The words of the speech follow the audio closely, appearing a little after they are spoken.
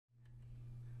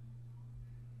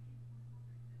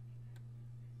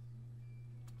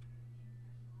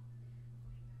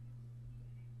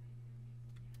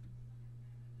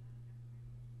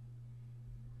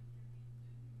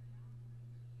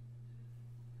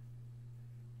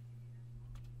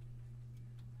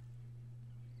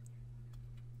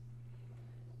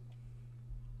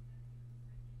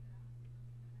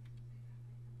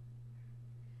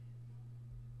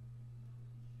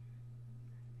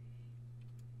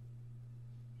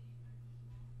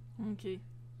Ok.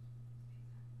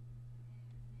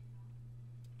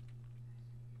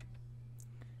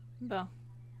 Bon.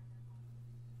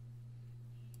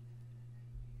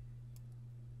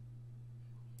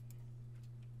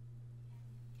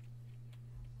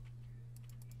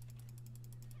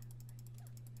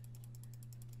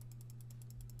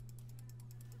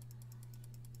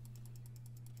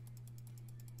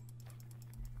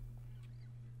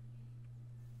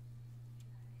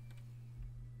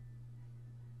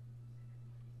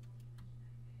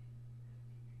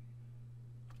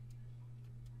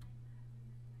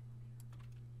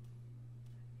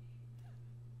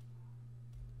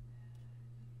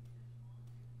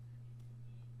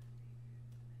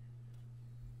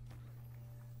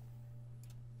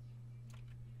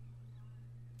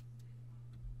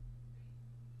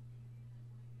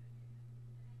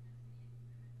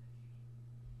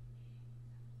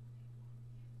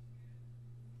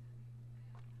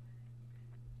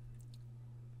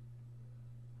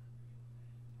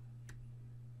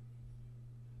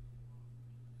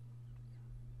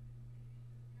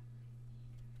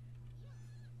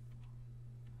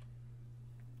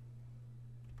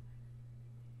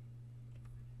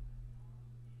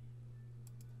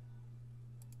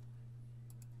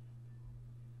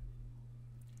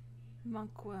 Il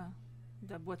manque quoi? De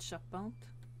la boîte charpente.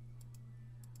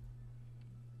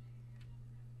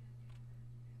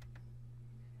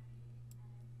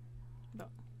 Bon.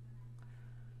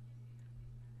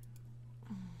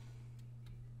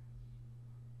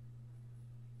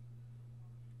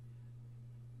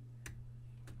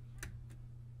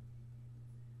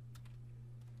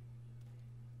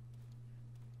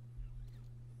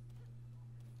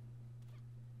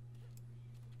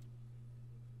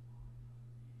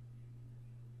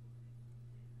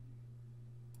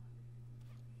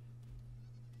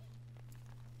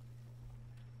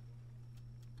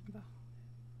 Bon.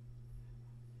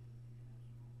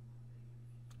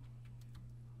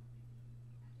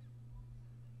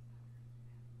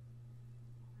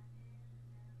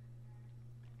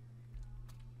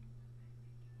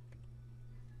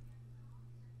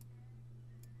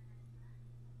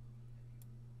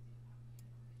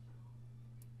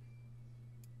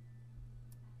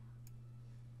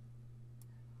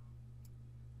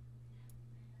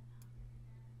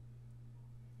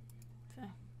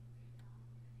 Tiens.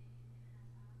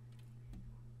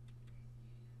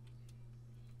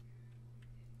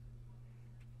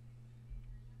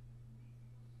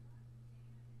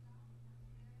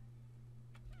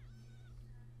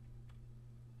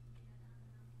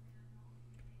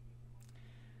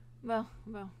 Bon,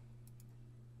 bon.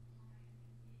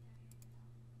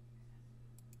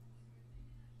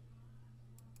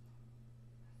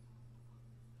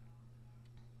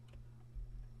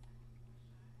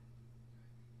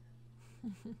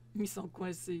 Ils sont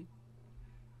coincés.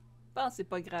 Bon, c'est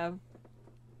pas grave.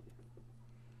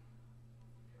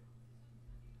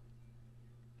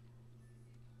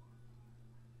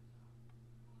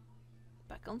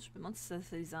 Par contre, je me demande si ça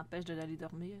les empêche de d'aller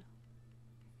dormir.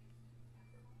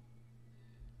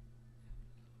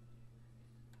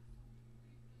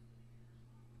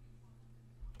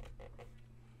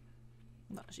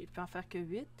 Bon, j'ai pu en faire que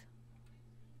 8.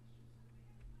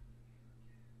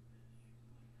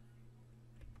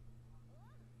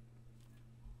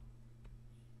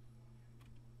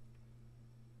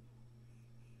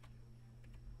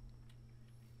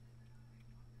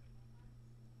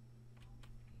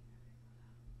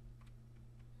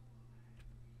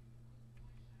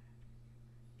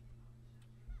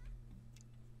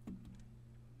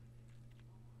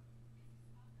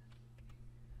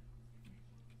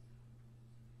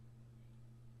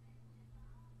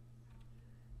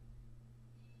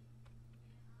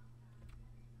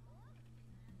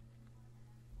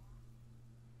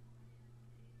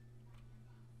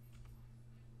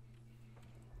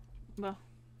 Bon.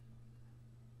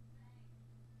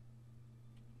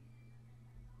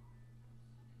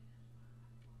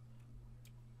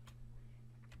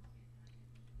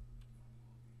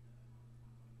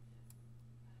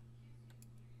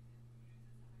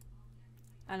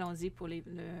 Allons-y pour le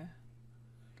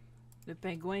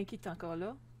pingouin qui est encore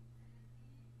là.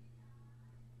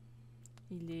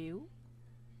 Il est où?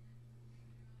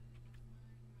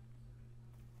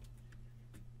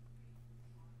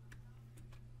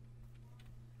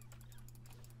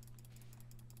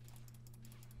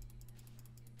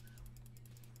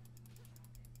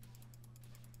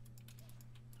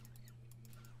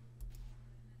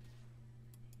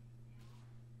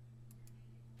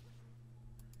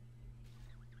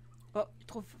 Oh,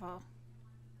 trop fort.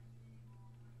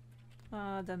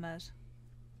 Ah, dommage.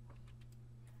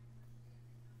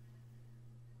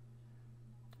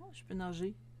 Oh, je peux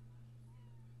nager.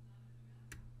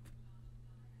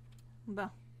 Bon.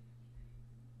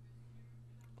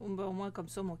 Ben, au moins, comme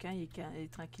ça, mon camp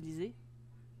est tranquillisé.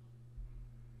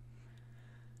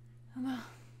 Bon.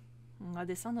 On va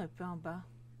descendre un peu en bas.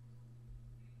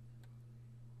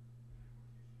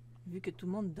 Vu que tout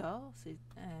le monde dort,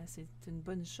 c'est une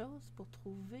bonne chose pour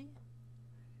trouver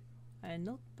un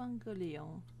autre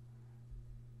pangoléon.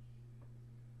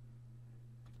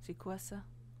 C'est quoi ça?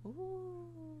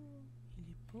 Oh, il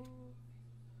est beau.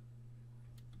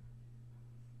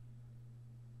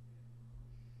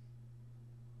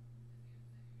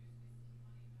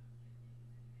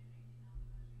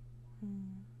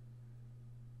 Hmm.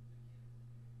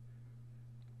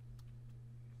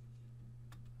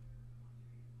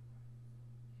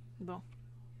 Bon.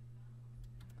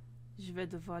 Je vais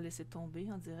devoir laisser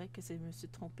tomber. On dirait que je me suis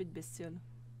trompée de bestiole.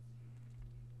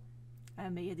 Ah,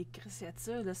 mais il y a des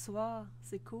créatures le soir.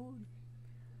 C'est cool.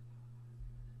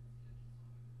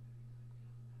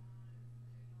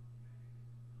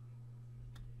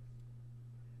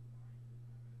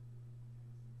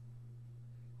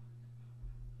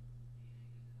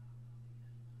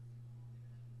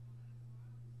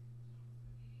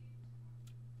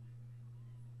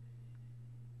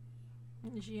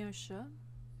 J'ai un chat.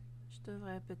 Je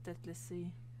devrais peut-être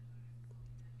laisser...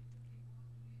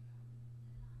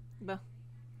 Bon.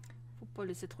 Faut pas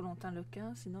laisser trop longtemps le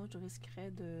camp, sinon je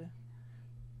risquerais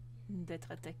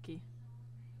d'être attaqué.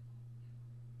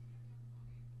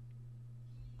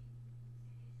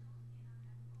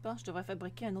 Bon, je devrais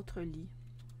fabriquer un autre lit.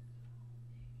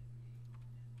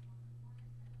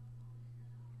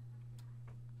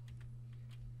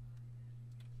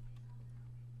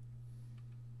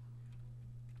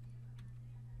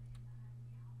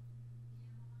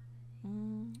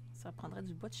 Ça prendrait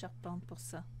du bois de charpente pour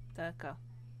ça. D'accord.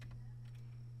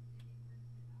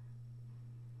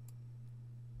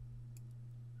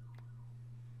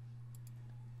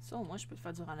 Ça, au moins, je peux le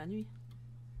faire durant la nuit.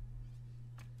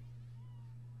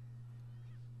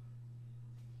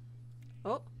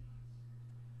 Oh!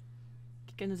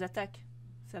 Quelqu'un nous attaque.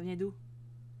 Ça vient d'où?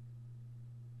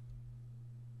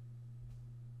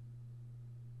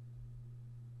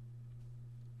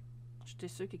 J'étais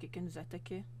sûre que quelqu'un nous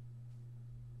attaquait.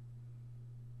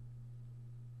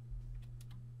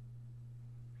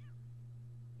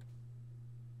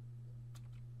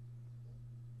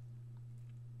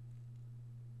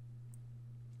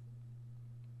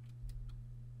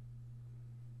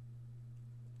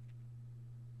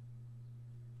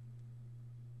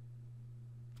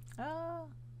 Ah!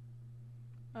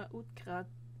 Un haut de crâne.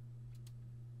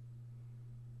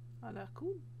 Ça a l'air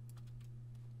cool.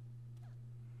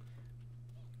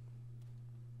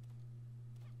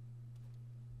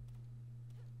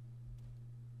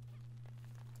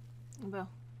 Bon.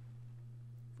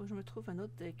 Faut que je me trouve un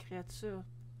autre des créatures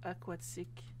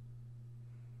aquatiques.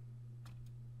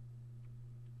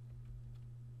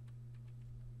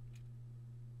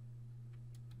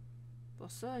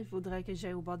 Pour ça, il faudrait que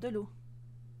j'aille au bord de l'eau.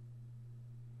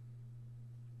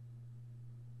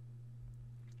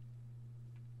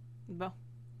 Bon.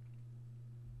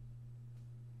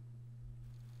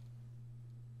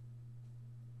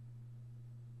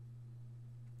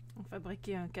 On va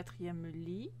fabriquer un 4e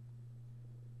lit.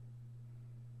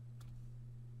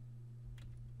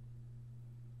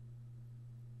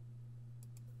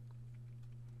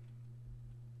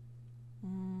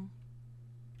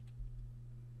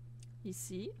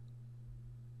 Ici.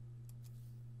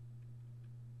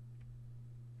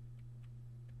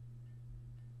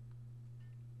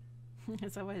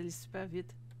 Ça va aller super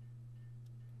vite.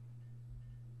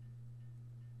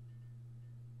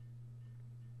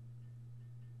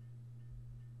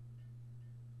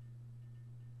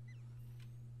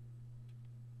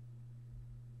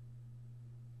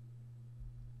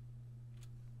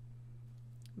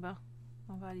 Bon,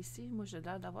 on va aller ici. Moi, j'ai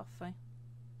l'air d'avoir faim.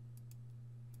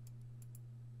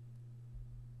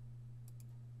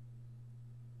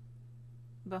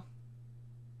 Bon.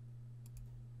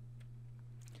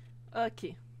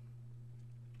 OK.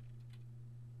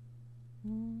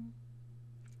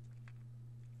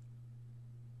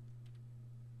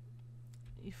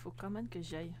 Il faut quand même que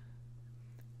j'aille.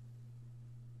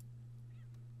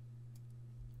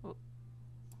 Oh.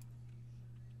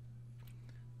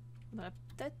 Faudrait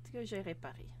peut-être que j'aille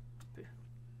réparer un peu.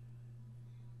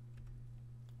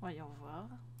 Voyons voir.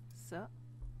 Ça.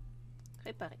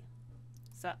 Réparer.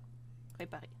 Ça.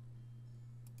 Réparer.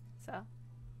 Ça.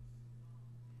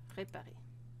 Réparer.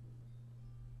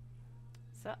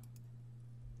 Ça.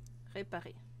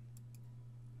 Réparer.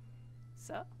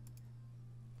 Ça.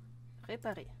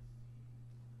 Réparer.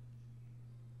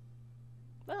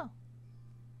 Bon.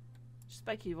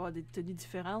 J'espère qu'il va y avoir des tenues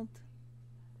différentes.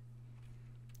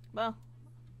 Bon.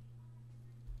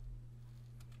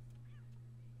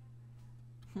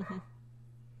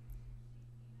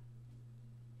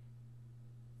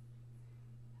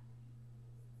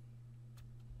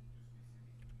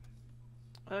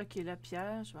 Ok, la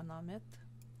pierre, je vais en mettre.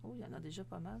 Oh, il y en a déjà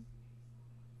pas mal.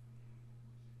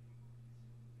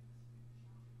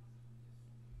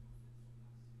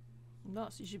 Bon,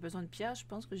 si j'ai besoin de pierre, je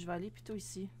pense que je vais aller plutôt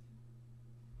ici.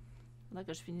 Pendant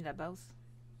que je finis la base.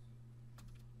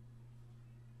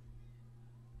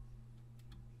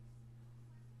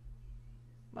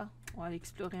 Bon, on va aller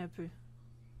explorer un peu.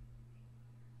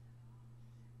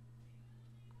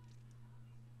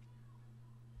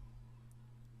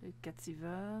 Le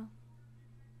cativeur.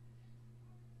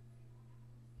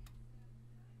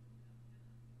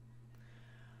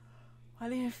 On va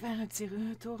aller faire un petit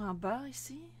tour en bas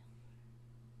ici.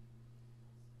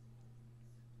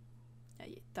 Ah,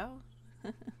 il est tard.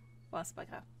 Bon, c'est pas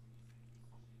grave.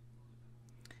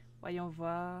 Voyons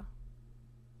voir.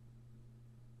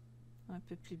 Un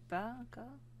peu plus bas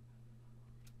encore.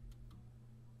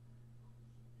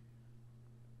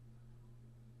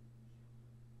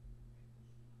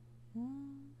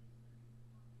 Hmm.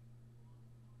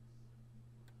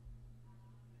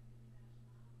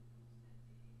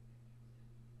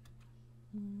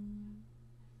 Hmm.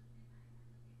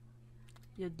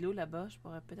 Il y a de l'eau là-bas, je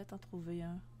pourrais peut-être en trouver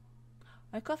un.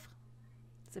 Un coffre!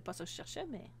 C'est pas ça que je cherchais,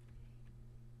 mais...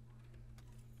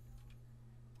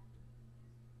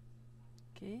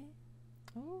 Ok.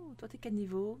 Oh, toi t'es quel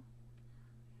niveau?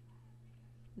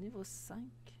 Niveau 5?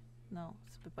 Non,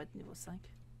 ça peut pas être niveau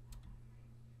 5.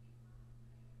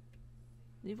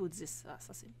 Niveau 10. Ah,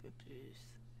 ça c'est un peu plus...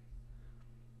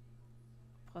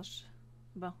 proche.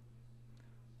 Bon.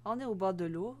 On est au bord de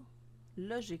l'eau.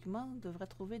 Logiquement, on devrait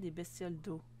trouver des bestioles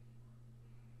d'eau.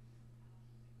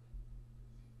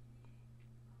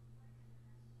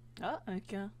 Ah, un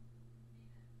camp.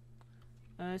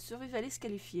 Un survivaliste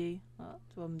qualifié. Ah,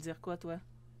 tu vas me dire quoi, toi?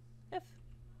 F.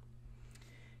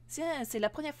 Tiens, c'est la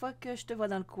première fois que je te vois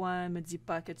dans le coin. Me dis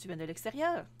pas que tu viens de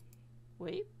l'extérieur.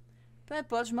 Oui. Peu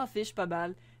importe, je m'en fiche pas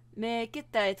mal. Mais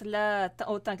quitte à être là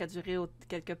autant qu'à durer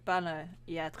quelque part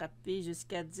et à attraper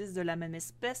jusqu'à 10 de la même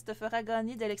espèce te fera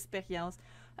gagner de l'expérience.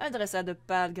 Un dresseur de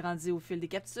pâles grandit au fil des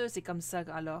captures, c'est comme ça,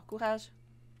 alors courage.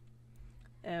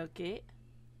 Ok.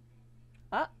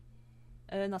 Ah!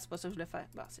 Non, c'est pas ça que je voulais faire.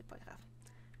 Bon, c'est pas grave.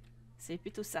 C'est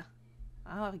plutôt ça.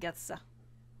 Ah, regarde ça.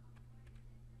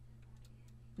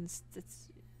 Une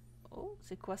statue. Oh,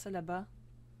 c'est quoi ça là-bas?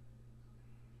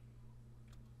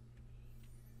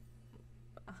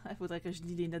 Il faudrait que je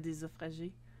lis les notes des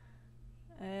naufragés.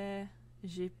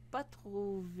 J'ai pas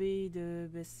trouvé de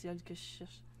bestiole que je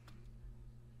cherche.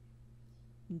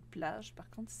 Une plage, par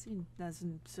contre, ici,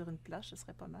 sur une plage, ce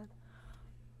serait pas mal.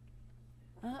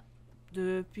 Ah,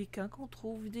 depuis quand qu'on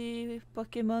trouve des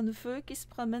Pokémon de feu qui se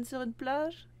promènent sur une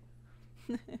plage?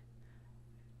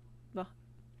 Bon,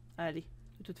 allez.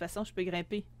 De toute façon, je peux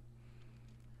grimper.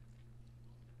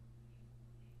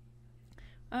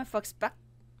 Un Foxpack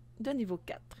de niveau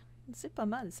 4. C'est pas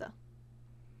mal, ça.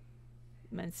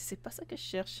 Même si c'est pas ça que je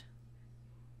cherche.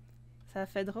 Ça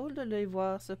fait drôle de les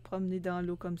voir se promener dans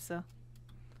l'eau comme ça.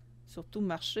 Surtout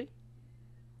marcher.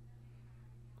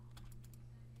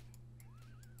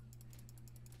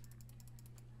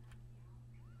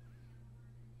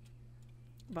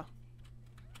 Bon.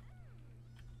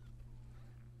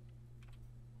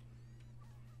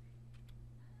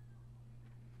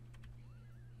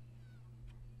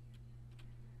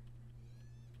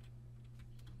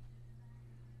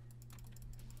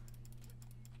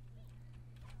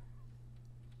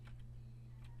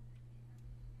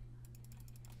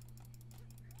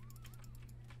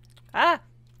 Ah!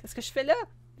 Qu'est-ce que je fais là?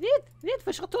 Vite! Vite!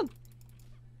 Faut que je retourne!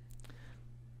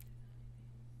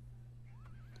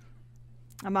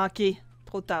 A manqué.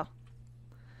 Trop tard.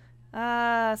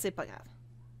 Ah, c'est pas grave.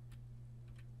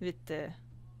 Vite.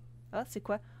 Ah, c'est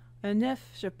quoi? Un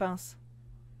œuf, je pense.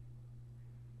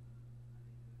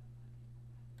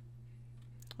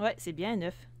 Ouais, c'est bien un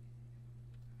œuf.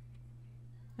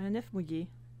 Un œuf mouillé.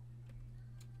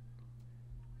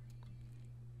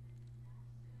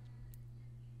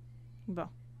 Bon.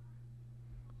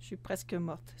 Je suis presque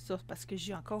morte. Sauf parce que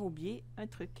j'ai encore oublié un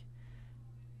truc.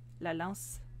 La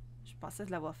lance. Je pensais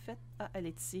l'avoir faite. Ah, elle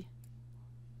est ici.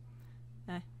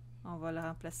 Hein, on va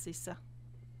la remplacer ça.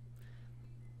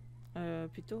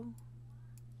 Plutôt.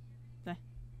 Hein.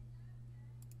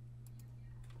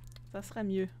 Ça serait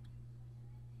mieux.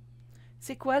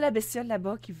 C'est quoi la bestiole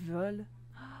là-bas qui vole?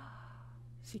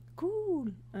 C'est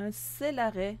cool! Un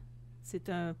Célaret. C'est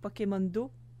un Pokémon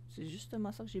d'eau. C'est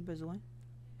justement ça que j'ai besoin.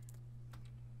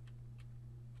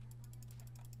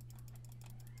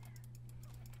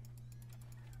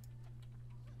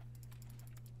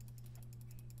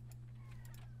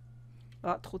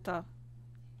 Ah, trop tard.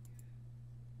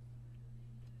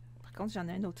 Par contre, j'en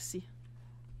ai un autre ici.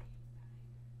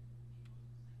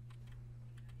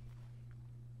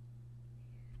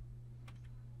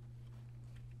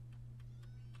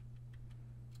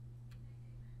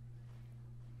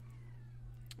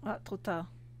 Ah, trop tard.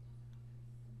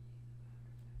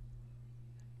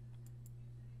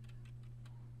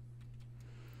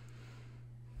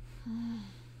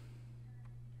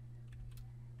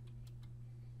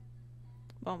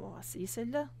 Bon, on va essayer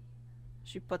celle-là. Je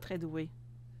suis pas très douée.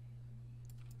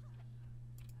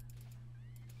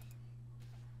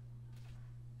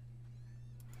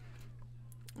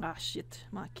 Ah, shit,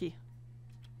 manqué.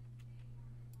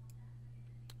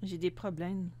 J'ai des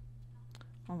problèmes.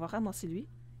 On va ramasser lui.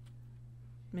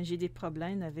 Mais j'ai des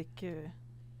problèmes avec...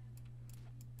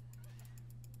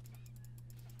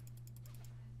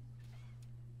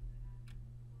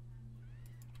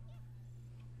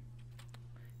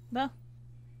 Bon.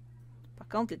 Par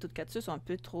contre, les taux de cactus sont un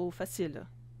peu trop faciles, là.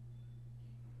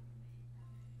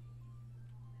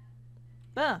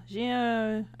 Bon, j'ai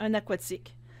un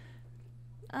aquatique.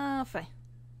 Enfin.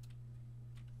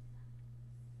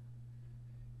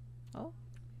 Oh.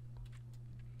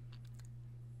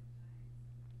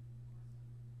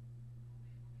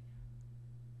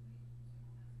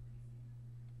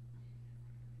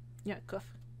 Il y a un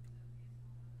coffre.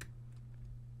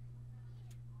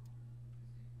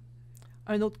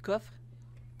 Un autre coffre.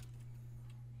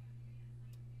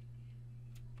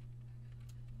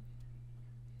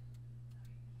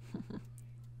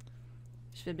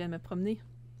 Je vais bien me promener.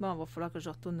 Bon, il va falloir que je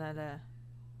retourne à la...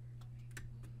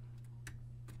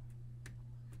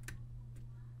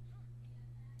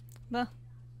 Bon.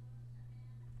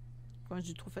 Quand je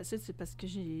dis trop facile, c'est parce que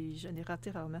j'en ai raté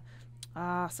rarement.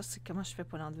 Ah, ça, c'est comment je fais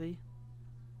pour l'enlever.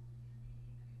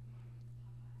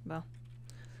 Bon.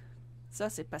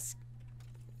 Ça, c'est parce...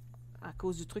 À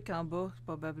cause du truc en bas,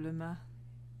 probablement.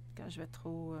 Quand je vais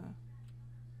trop...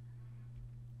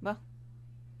 Bon.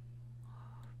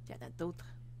 Il y en a d'autres.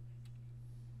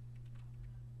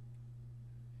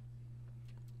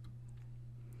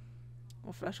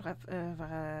 Il va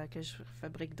falloir que je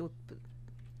fabrique d'autres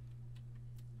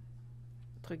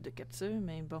trucs de capture,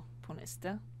 mais bon, pour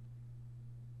l'instant.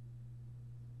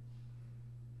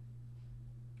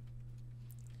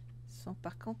 Ils sont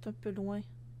par contre un peu loin.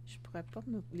 Je pourrais pas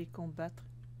les combattre.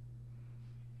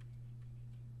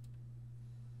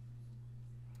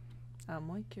 À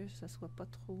moins que ça soit pas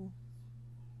trop...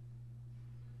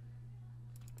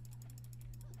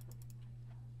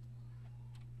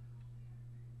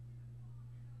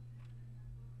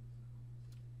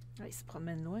 Ah, ils se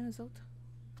promènent loin, eux autres.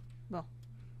 Bon.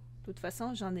 De toute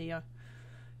façon, j'en ai un.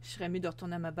 Je serais mieux de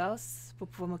retourner à ma base pour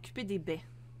pouvoir m'occuper des baies.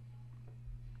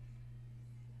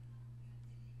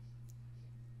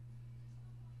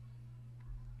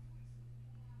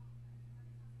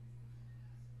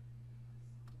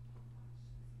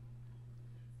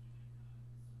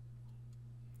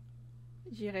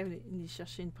 J'irai les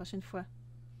chercher une prochaine fois.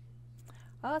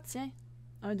 Ah, tiens.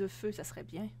 Un de feu, ça serait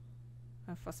bien.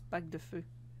 Un fast pack de feu.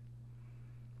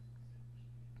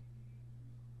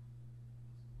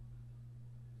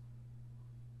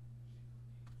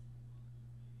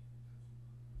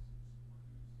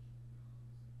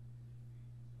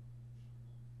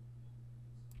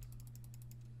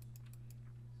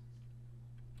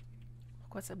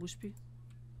 Pourquoi ça bouge plus?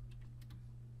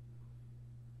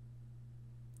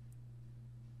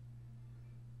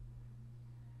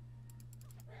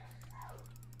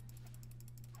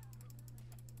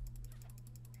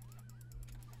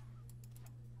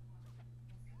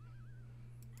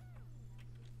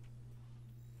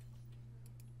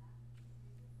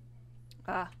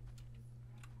 Ah!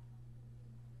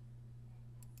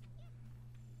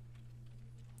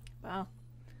 Bon.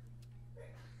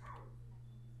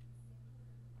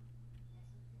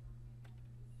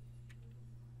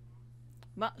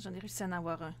 Bon, j'en ai réussi à en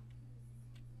avoir un.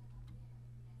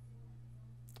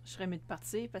 Je serais mieux de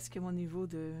partir parce que mon niveau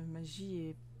de magie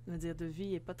et de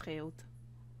vie est pas très haute.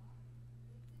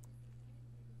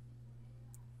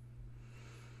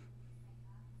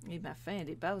 Et ma faim, elle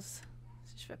est basse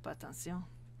si je fais pas attention.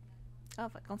 Ah,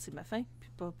 par contre, c'est ma faim, puis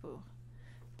pas pour...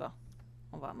 Bon,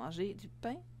 on va manger du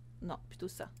pain. Non, plutôt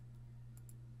ça.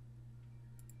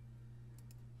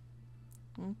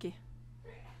 Ok.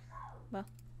 Bon.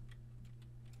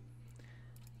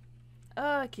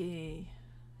 Ok.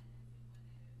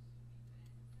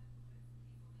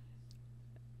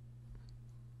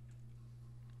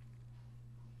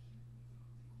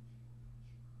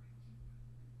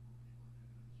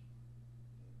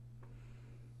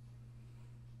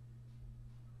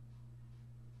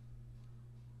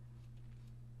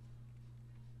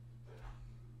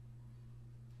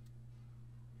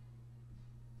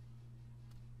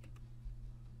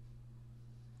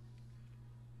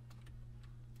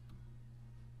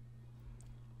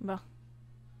 Bon.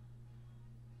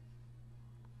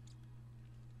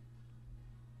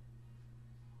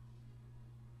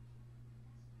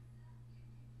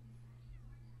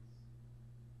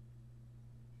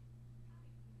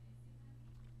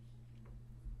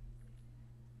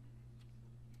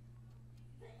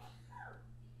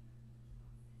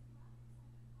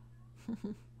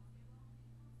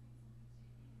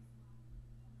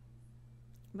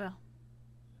 Bon.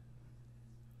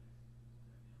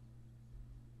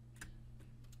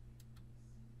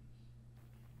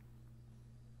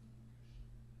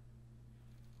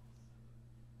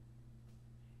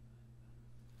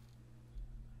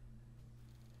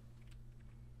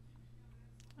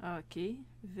 Ok.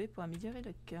 V pour améliorer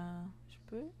le camp. Je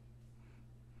peux?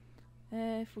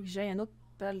 Faut que j'aille un autre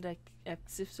pal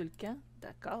actif sur le camp.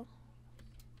 D'accord.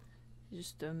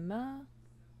 Justement.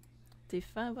 Tes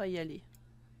fins va y aller.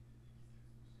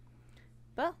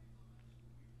 Bon.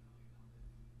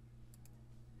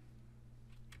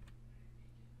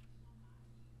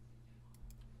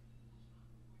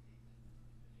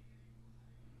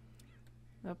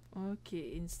 Hop, ok,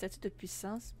 une statue de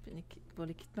puissance pour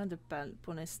l'équipement de pal.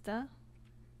 Pour l'instant,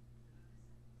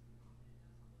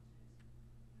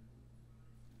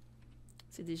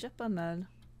 c'est déjà pas mal.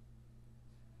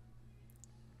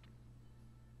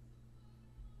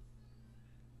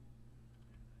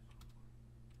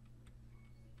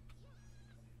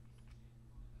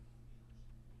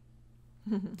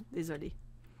 Désolée,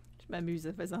 je m'amuse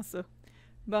en faisant ça.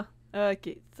 Bon,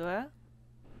 ok, toi,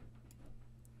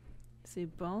 c'est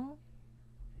bon.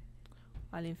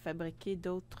 On va aller me fabriquer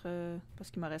d'autres, parce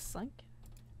qu'il m'en reste 5.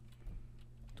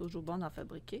 Toujours bon d'en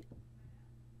fabriquer.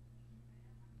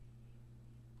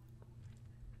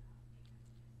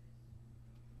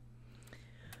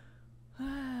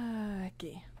 Ah, ok.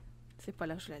 C'est pas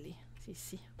là que je vais aller. C'est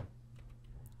ici.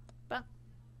 Bon.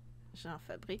 J'en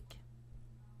fabrique.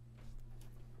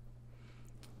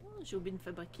 Oh, j'ai oublié de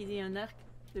fabriquer un arc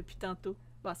depuis tantôt.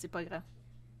 Bon, c'est pas grave.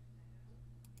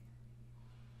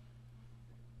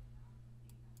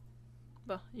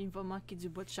 Bon, il va manquer du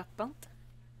bois de charpente.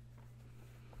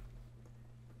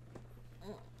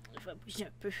 Je vais bouger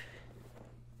un peu.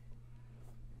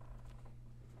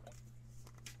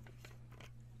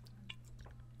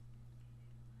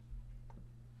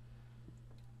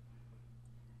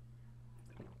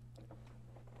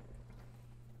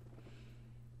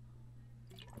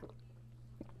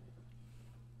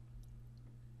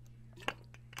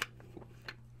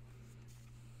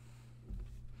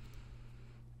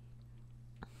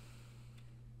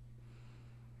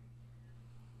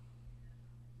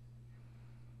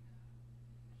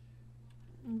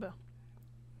 Bon.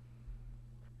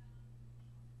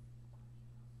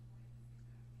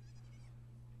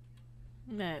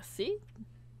 Merci.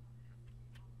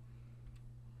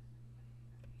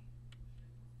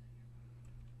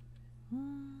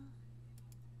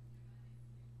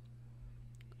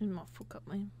 Il m'en faut quand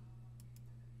même.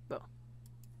 Bon.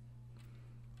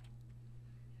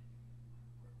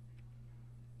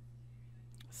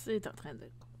 C'est en train de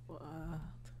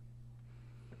croître.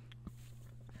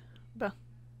 Bon.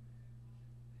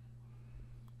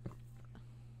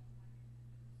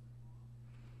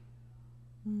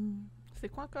 C'est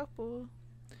quoi encore pour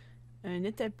un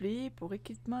établi pour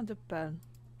équipement de pal?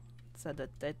 Ça doit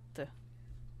être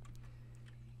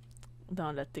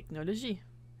dans la technologie.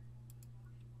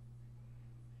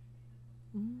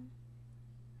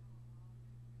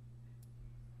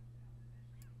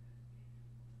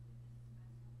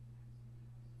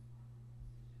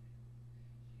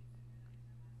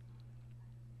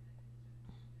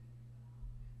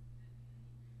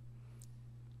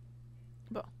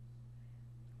 Bon.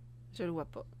 Je le vois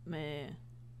pas, mais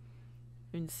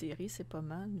une série, c'est pas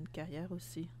mal. Une carrière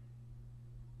aussi.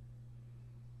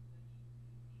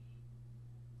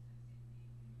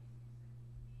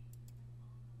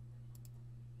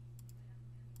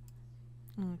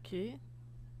 Ok.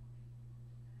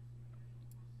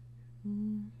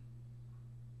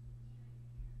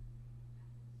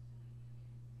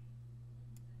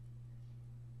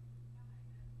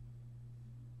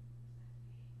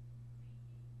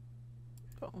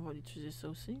 Bon, on va utiliser ça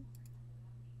aussi.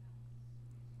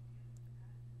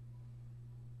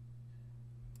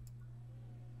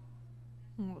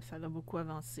 Oh, ça a beaucoup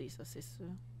avancé, ça c'est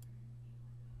sûr.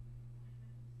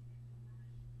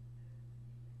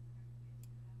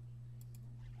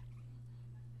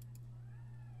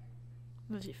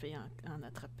 Là, j'ai failli en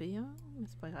attraper un, mais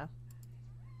c'est pas grave.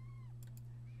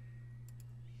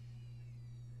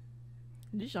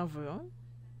 Lui, j'en veux un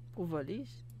pour voler.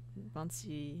 Je me demande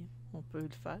si on peut le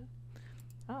faire.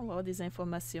 Ah, on va avoir des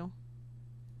informations.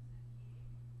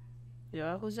 Il y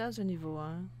a un arrosage de niveau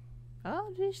 1. Ah,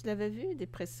 lui, je l'avais vu, des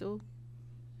pressos.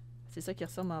 C'est ça qui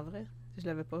ressemble en vrai. Je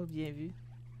l'avais pas bien vu.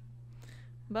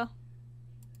 Bon.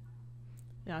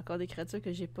 Il y a encore des créatures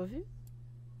que j'ai pas vues.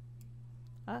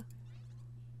 Ah.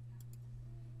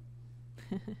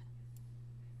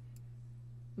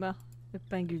 Bon. Le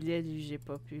pingulet, lui, j'ai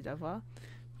pas pu l'avoir.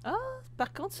 Ah,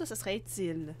 par contre, ça serait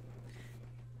utile.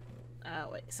 Ah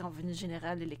ouais, si on veut une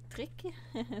générale électrique,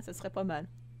 ça serait pas mal.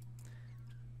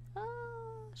 Ah,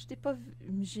 je t'ai pas vu,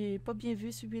 j'ai pas bien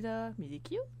vu celui-là, mais il est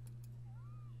cute.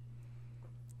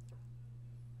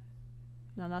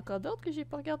 Il y en a encore d'autres que j'ai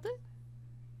pas regardé.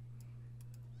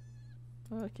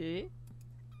 Ok.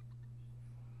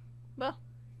 Bon.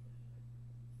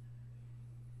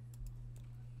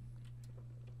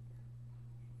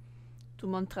 Tout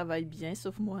le monde travaille bien,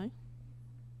 sauf moi.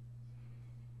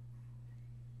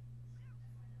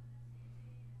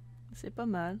 C'est pas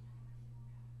mal.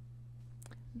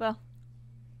 Bon.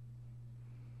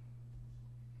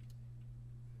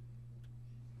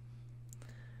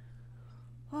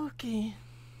 Ok.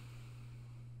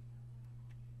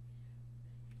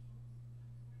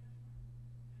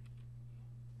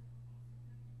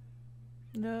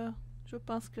 Là, je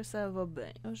pense que ça va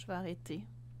bien. Là, je vais arrêter.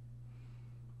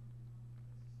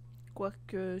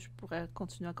 Quoique, je pourrais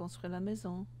continuer à construire la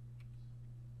maison.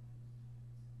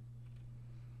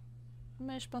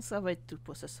 Mais je pense que ça va être tout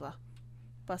pour ce soir.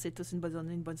 Passez tous une bonne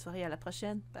journée, une bonne soirée. À la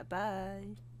prochaine. Bye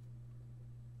bye.